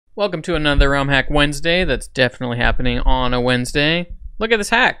Welcome to another ROM Hack Wednesday. That's definitely happening on a Wednesday. Look at this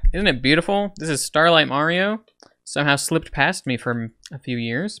hack. Isn't it beautiful? This is Starlight Mario. Somehow slipped past me for a few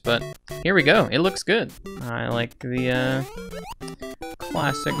years, but here we go. It looks good. I like the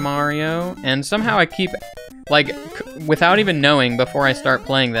classic Mario. And somehow I keep, like, without even knowing before I start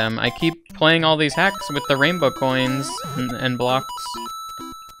playing them, I keep playing all these hacks with the rainbow coins and blocks.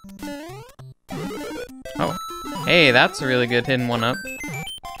 Oh, hey, that's a really good hidden one-up.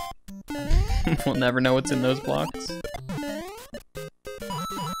 We'll never know what's in those blocks.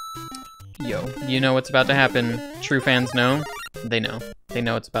 Yo, you know what's about to happen. True fans know. They know. They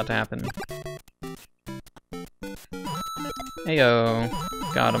know what's about to happen. Heyo.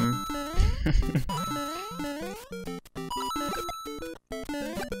 Got him.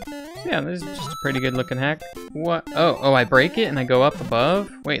 Yeah, this is just a pretty good looking hack. What? Oh, I break it and I go up above?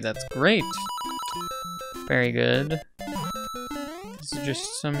 Wait, that's great. Very good. This is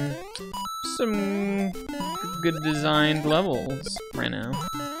just some good designed levels right now.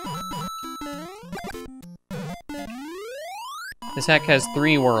 This hack has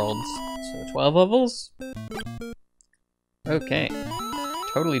 3 worlds, so 12 levels? Okay,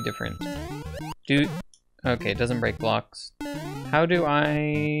 totally different. Okay, it doesn't break blocks. How do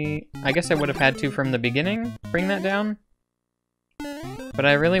I guess I would have had to from the beginning bring that down? But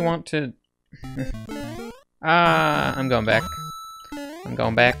I really want to... I'm going back. I'm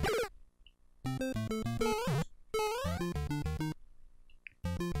going back.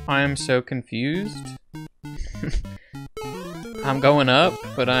 I am so confused. I'm going up,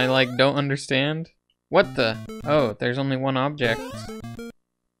 but I, like, don't understand. What the? Oh, there's only one object.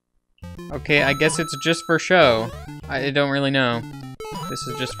 Okay, I guess it's just for show. I don't really know. This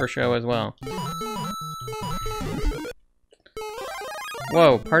is just for show as well.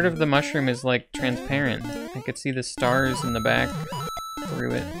 Whoa, part of the mushroom is, like, transparent. I could see the stars in the back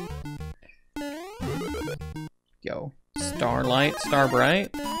through it. Yo. Starlight, Star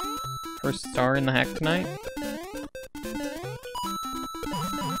Bright. First star in the hack tonight.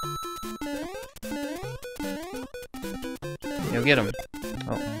 Yo, get him.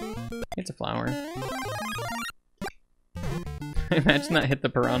 Oh, it's a flower. Imagine that hit the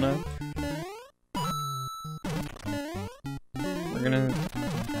piranha. We're gonna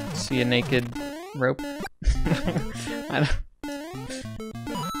see a naked rope. I don't...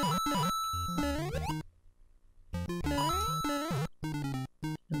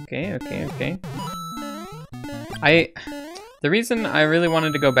 Okay. The reason I really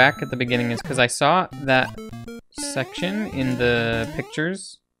wanted to go back at the beginning is because I saw that section in the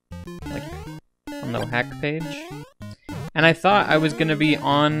pictures, like on the hack page, and I thought I was gonna be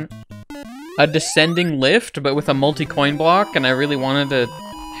on a descending lift, but with a multi-coin block, and I really wanted to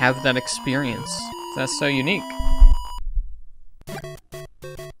have that experience. That's so unique.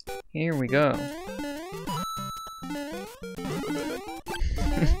 Here we go.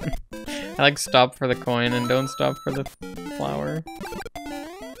 I like stop for the coin and don't stop for the flower.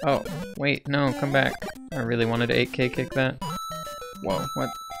 Oh, wait, no, come back. I really wanted to 8K kick that. Whoa, what?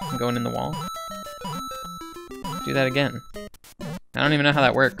 I'm going in the wall? Do that again. I don't even know how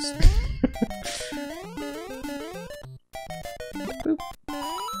that works. Boop.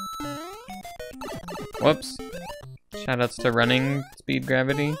 Whoops. Shoutouts to running speed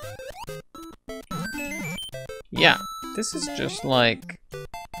gravity. Yeah, this is just like...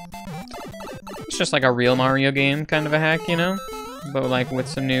 It's just like a real Mario game kind of a hack, you know? But like with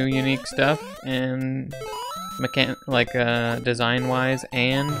some new unique stuff and design-wise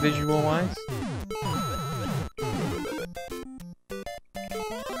and visual-wise.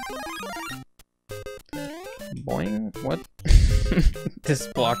 Boing, what? This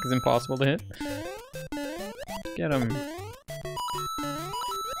block is impossible to hit. Get him.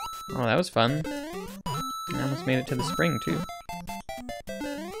 Oh, that was fun. I almost made it to the spring too.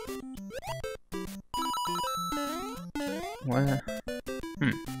 What?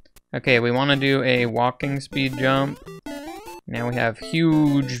 Okay, we want to do a walking speed jump. Now we have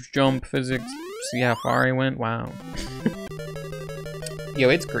huge jump physics. See how far I went? Wow. Yo,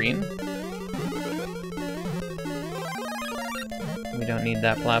 it's green. We don't need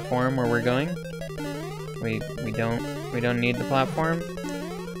that platform where we're going. We don't need the platform.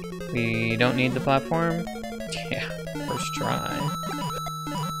 We don't need the platform. Yeah, first try.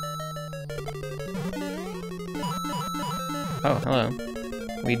 Oh, hello.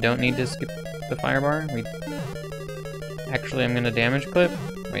 We don't need to skip the fire bar. Actually, I'm gonna damage clip.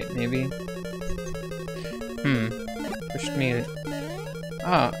 Wait, maybe. Pushed me to...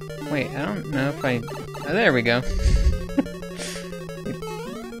 Oh, wait, I don't know if I... Oh, there we go.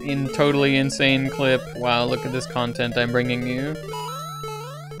 In totally insane clip. Wow, look at this content I'm bringing you.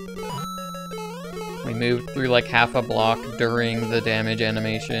 We moved through like half a block during the damage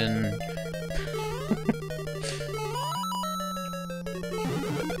animation.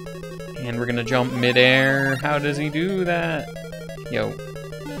 And we're gonna jump midair. How does he do that? Yo.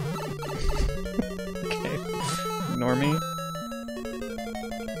 Okay. Ignore me.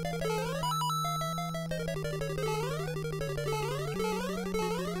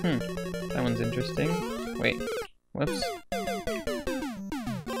 That one's interesting. Wait. Whoops.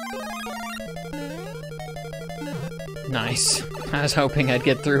 Nice. I was hoping I'd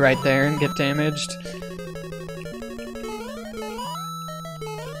get through right there and get damaged.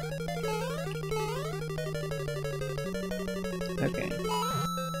 Okay.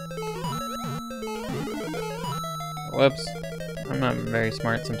 Whoops. I'm not very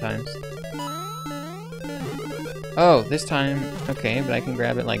smart sometimes. Oh, this time. Okay, but I can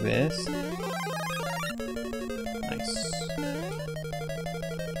grab it like this. Nice.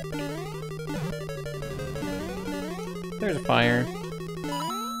 There's a fire.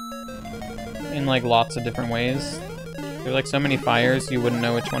 In like lots of different ways. There's like so many fires you wouldn't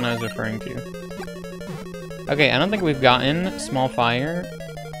know which one I was referring to. Okay, I don't think we've gotten small fire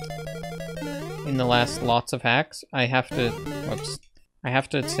in the last lots of hacks. I have to, whoops. I have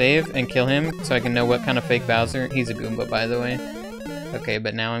to save and kill him so I can know what kind of fake Bowser. He's a Goomba, by the way. Okay,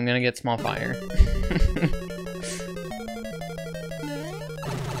 but now I'm gonna get small fire.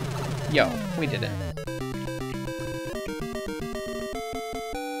 Yo, we did it.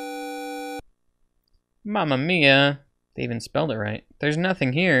 Mamma mia. They even spelled it right. There's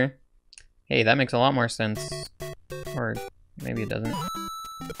nothing here. Hey, that makes a lot more sense. Or maybe it doesn't.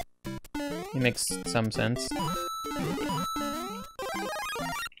 It makes some sense.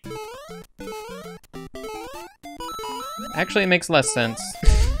 Actually, it makes less sense.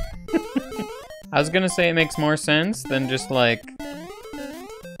 I was gonna say it makes more sense than just like,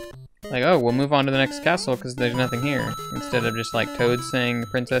 oh, we'll move on to the next castle because there's nothing here. Instead of just like Toad saying the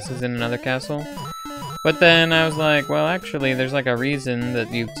princess is in another castle. But then I was like, well, actually, there's like a reason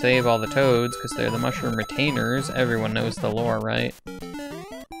that you save all the Toads because they're the mushroom retainers. Everyone knows the lore, right?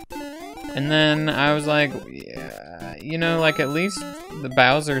 And then I was like, yeah, you know, like at least the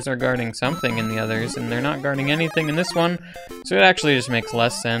Bowsers are guarding something in the others, and they're not guarding anything in this one. So it actually just makes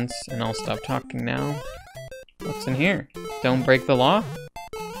less sense, and I'll stop talking now. What's in here? Don't break the law?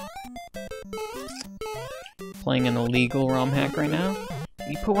 Playing an illegal ROM hack right now?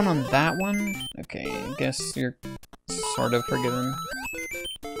 You put one on that one? Okay, I guess you're sort of forgiven.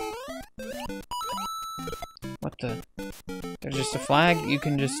 What the? There's just a flag? You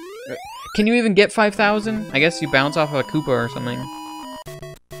can just... Can you even get 5,000? I guess you bounce off of a Koopa or something.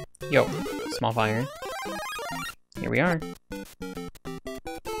 Yo, small fire. Here we are.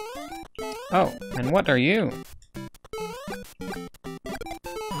 Oh, and what are you?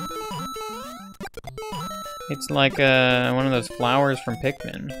 It's like one of those flowers from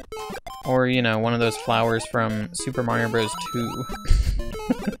Pikmin. Or, you know, one of those flowers from Super Mario Bros. 2.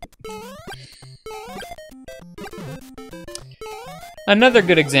 Another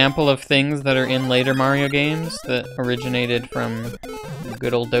good example of things that are in later Mario games that originated from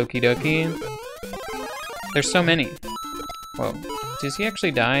good old Doki Doki. There's so many. Whoa. Does he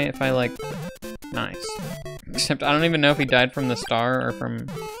actually die if I, like... Nice. Except I don't even know if he died from the star or from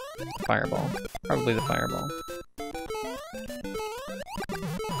Fireball. Probably the Fireball.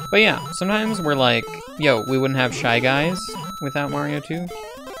 But yeah, sometimes we're like, yo, we wouldn't have Shy Guys without Mario 2.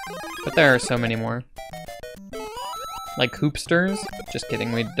 But there are so many more. Like Hoopsters? Just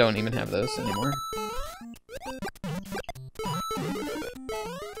kidding, we don't even have those anymore.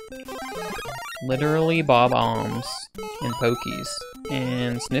 Literally Bob-ombs and Pokies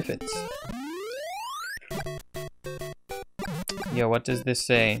and Sniffits. Yo, what does this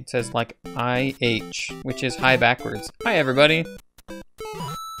say? It says like IH, which is hi backwards. Hi everybody!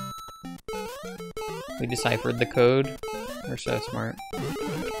 We deciphered the code. We're so smart.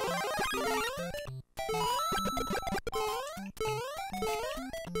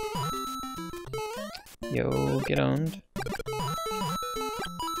 Yo, get owned.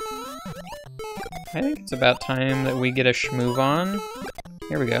 I think it's about time that we get a schmoove on.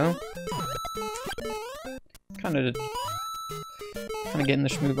 Here we go. Kinda getting the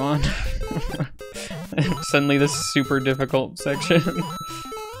schmoove on. Suddenly this super difficult section.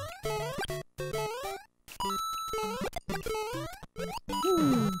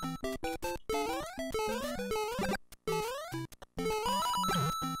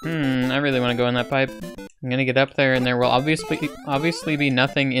 I really want to go in that pipe. I'm gonna get up there and there will obviously be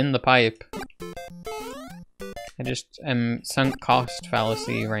nothing in the pipe. I just am sunk cost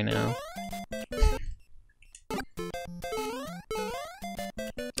fallacy right now.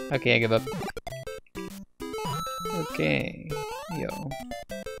 Okay, I give up. 5K. Yo.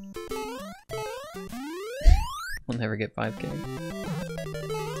 We'll never get 5K.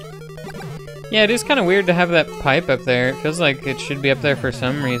 Yeah, it is kind of weird to have that pipe up there. It feels like it should be up there for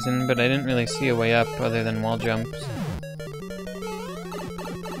some reason, but I didn't really see a way up other than wall jumps.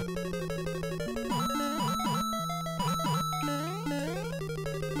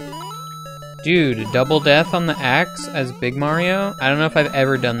 Dude, double death on the axe as Big Mario? I don't know if I've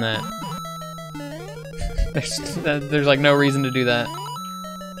ever done that. There's like no reason to do that.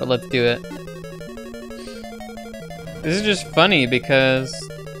 But let's do it. This is just funny because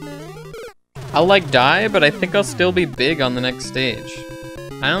I'll like die, but I think I'll still be big on the next stage.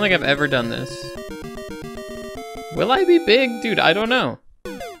 I don't think I've ever done this. Will I be big? Dude, I don't know.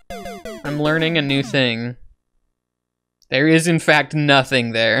 I'm learning a new thing. There is in fact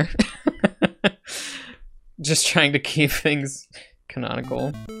nothing there. Just trying to keep things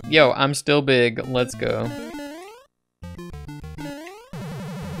canonical. Yo, I'm still big. Let's go.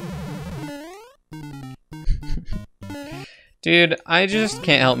 Dude, I just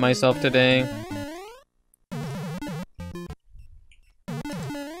can't help myself today.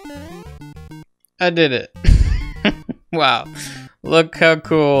 I did it. Wow. Look how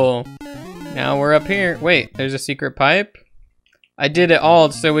cool. Now we're up here. Wait, there's a secret pipe? I did it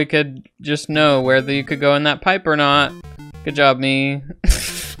all so we could just know whether you could go in that pipe or not. Good job, me.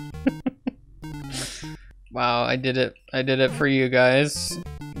 Wow, I did it. I did it for you guys.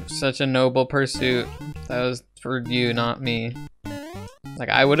 Such a noble pursuit. That was for you, not me. Like,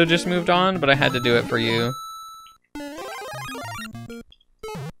 I would have just moved on, but I had to do it for you.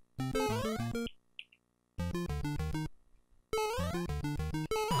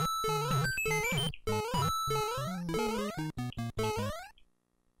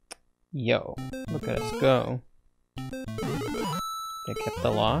 Yo, look at us go. They kept the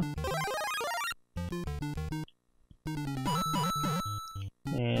law.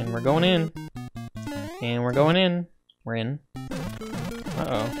 And we're going in. And we're going in. We're in.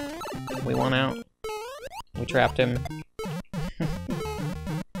 Uh-oh. We want out. We trapped him.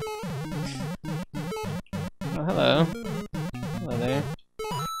 Oh, hello. Hello there.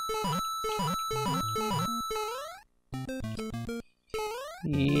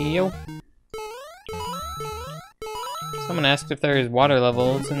 Yo. Someone asked if there is water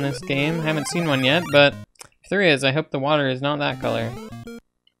levels in this game. I haven't seen one yet, but if there is, I hope the water is not that color.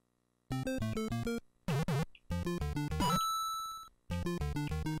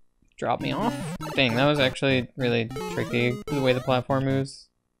 Drop me off? Dang, that was actually really tricky, the way the platform moves.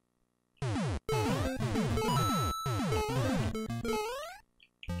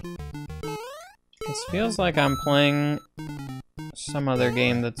 This feels like I'm playing some other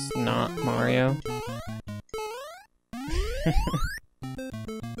game that's not Mario.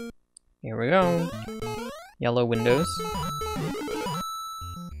 Here we go. Yellow windows.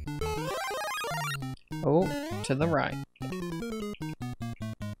 Oh, to the right.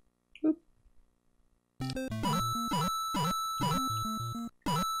 Boop.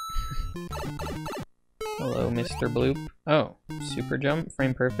 Hello, Mr. Bloop. Oh, super jump,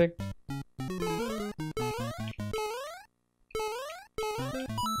 frame perfect.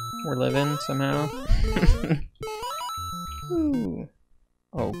 We're living somehow. Ooh.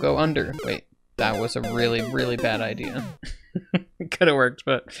 Oh, go under. Wait, that was a really, really bad idea. Could have worked,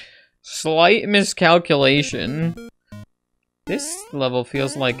 but slight miscalculation. This level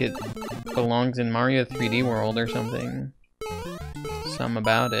feels like it belongs in Mario 3D World or something. Some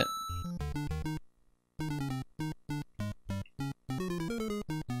about it.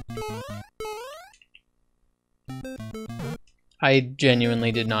 I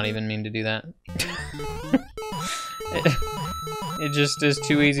genuinely did not even mean to do that. It just is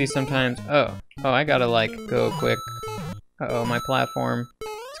too easy sometimes. Oh, I gotta like go quick. Uh-oh, my platform.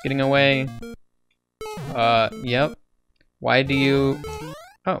 It's getting away. Yep. Why do you...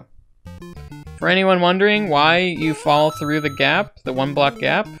 Oh. For anyone wondering why you fall through the gap, the 1-block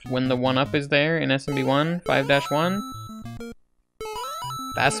gap, when the 1-up is there in SMB1, 5-1,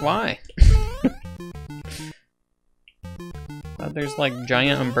 that's why. Glad there's like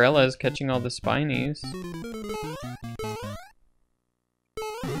giant umbrellas catching all the spinies.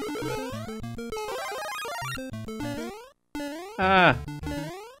 Ah!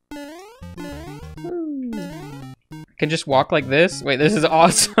 I can just walk like this? Wait, this is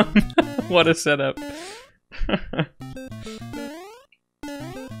awesome! What a setup.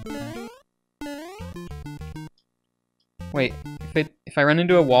 Wait, if I run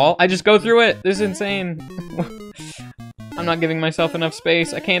into a wall, I just go through it! This is insane! I'm not giving myself enough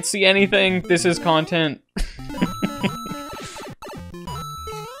space. I can't see anything! This is content.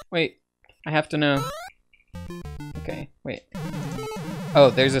 Wait, I have to know. Okay. Okay, wait. Oh,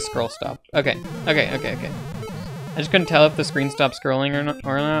 there's a scroll stop. Okay. I just couldn't tell if the screen stopped scrolling or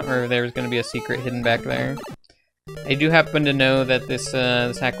not, or there was going to be a secret hidden back there. I do happen to know that this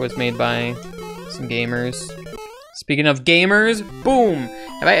hack was made by some gamers. Speaking of gamers, boom!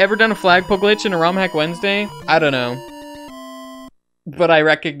 Have I ever done a flagpole glitch in a ROM Hack Wednesday? I don't know. But I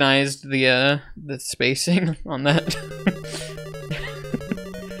recognized the spacing on that.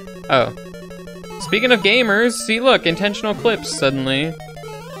 Oh. Speaking of gamers, see look, intentional clips suddenly.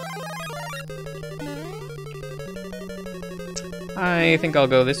 I think I'll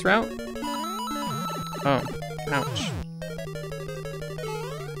go this route. Oh, ouch.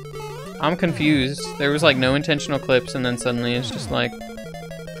 I'm confused. There was like no intentional clips and then suddenly it's just like...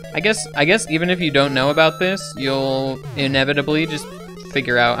 I guess even if you don't know about this, you'll inevitably just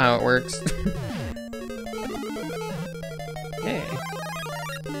figure out how it works. Hey.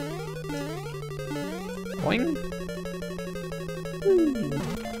 Boing. Ooh.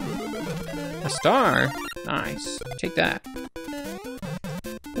 A star. Nice. Take that.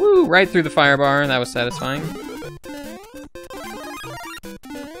 Woo! Right through the fire bar. That was satisfying.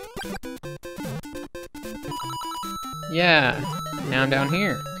 Yeah. Now I'm down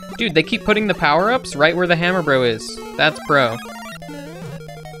here. Dude, they keep putting the power-ups right where the hammer bro is. That's pro.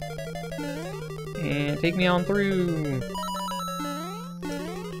 And take me on through.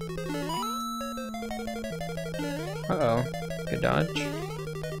 Uh-oh. Good dodge.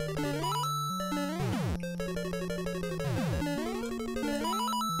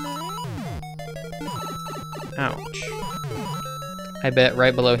 Ouch. I bet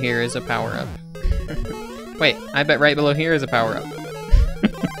right below here is a power-up. Wait, I bet right below here is a power-up.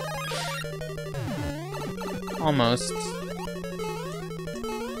 Almost.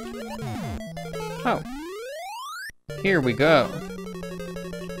 Oh. Here we go.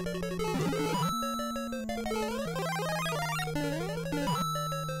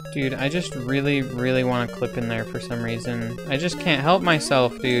 Dude, I just really, really want to clip in there for some reason. I just can't help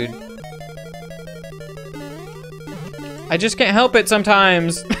myself, dude. I just can't help it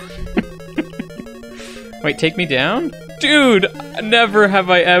sometimes. Wait, take me down? Dude, never have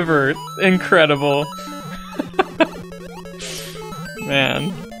I ever. Incredible.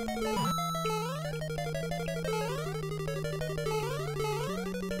 Man.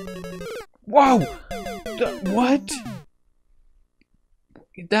 Whoa! What?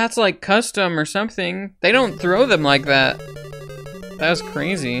 That's like custom or something. They don't throw them like that. That was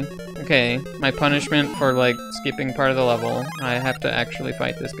crazy. Okay, my punishment for like skipping part of the level. I have to actually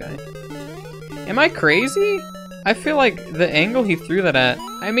fight this guy. Am I crazy? I feel like the angle he threw that at,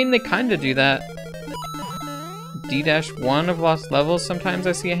 I mean, they kind of do that. D-1 of Lost Levels, sometimes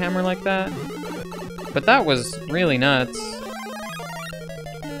I see a hammer like that. But that was really nuts.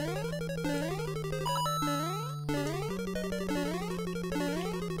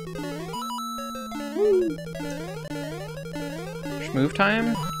 Woo. Schmoove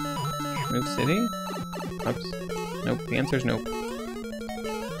time? Schmoove City? Oops. Nope, the answer's nope.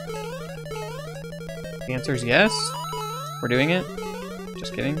 The answer's yes? We're doing it?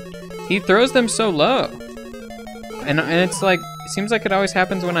 Just kidding. He throws them so low. And it's like, it seems like it always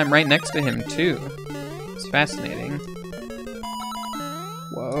happens when I'm right next to him, too. It's fascinating.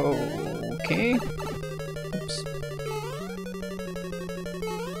 Whoa, okay. Oops.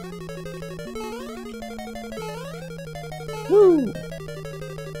 Woo!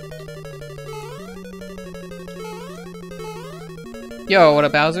 Yo, what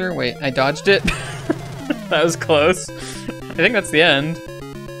up, Bowser? Wait, I dodged it? That was close. I think that's the end.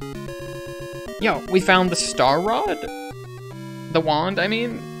 Yo, we found the Star Rod? The wand, I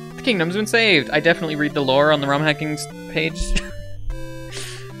mean? The kingdom's been saved. I definitely read the lore on the ROM hacking page.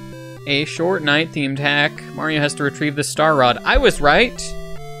 A short night-themed hack. Mario has to retrieve the Star Rod. I was right.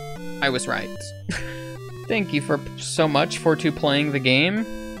 I was right. Thank you for so much for playing the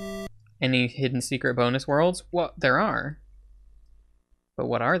game. Any hidden secret bonus worlds? Well, there are. But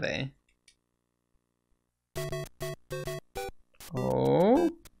what are they?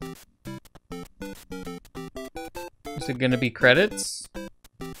 Oh? Is it gonna be credits?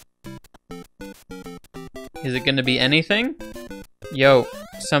 Is it gonna be anything? Yo,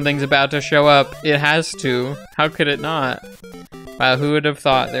 something's about to show up. It has to. How could it not? Wow, who would have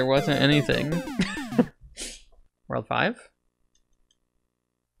thought there wasn't anything? World 5?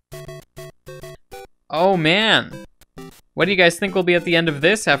 Oh man! What do you guys think will be at the end of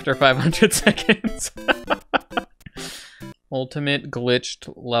this after 500 seconds? Ultimate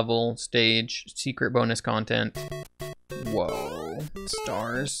glitched level stage secret bonus content. Whoa.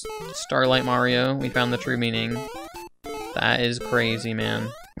 Stars. Starlight Mario. We found the true meaning. That is crazy,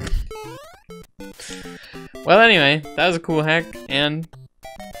 man. Well, anyway, that was a cool hack, and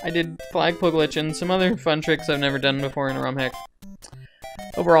I did flagpole glitch and some other fun tricks I've never done before in a ROM hack.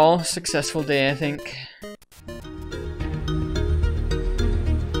 Overall, successful day, I think.